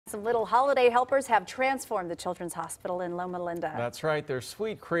Some little holiday helpers have transformed the Children's Hospital in Loma Linda. That's right. Their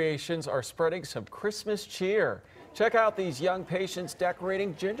sweet creations are spreading some Christmas cheer. Check out these young patients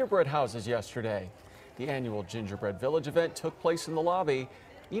decorating gingerbread houses yesterday. The annual Gingerbread Village event took place in the lobby.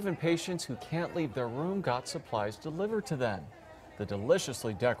 Even patients who can't leave their room got supplies delivered to them. The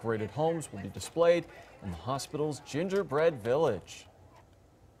deliciously decorated homes will be displayed in the hospital's Gingerbread Village.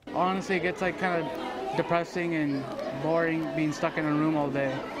 Honestly, it gets kind of depressing and boring being stuck in a room all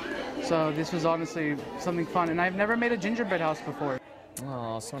day. So this was honestly something fun, and I've never made a gingerbread house before.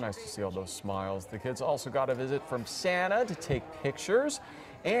 Oh, so nice to see all those smiles. The kids also got a visit from Santa to take pictures,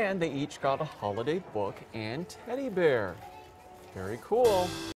 and they each got a holiday book and teddy bear. Very cool.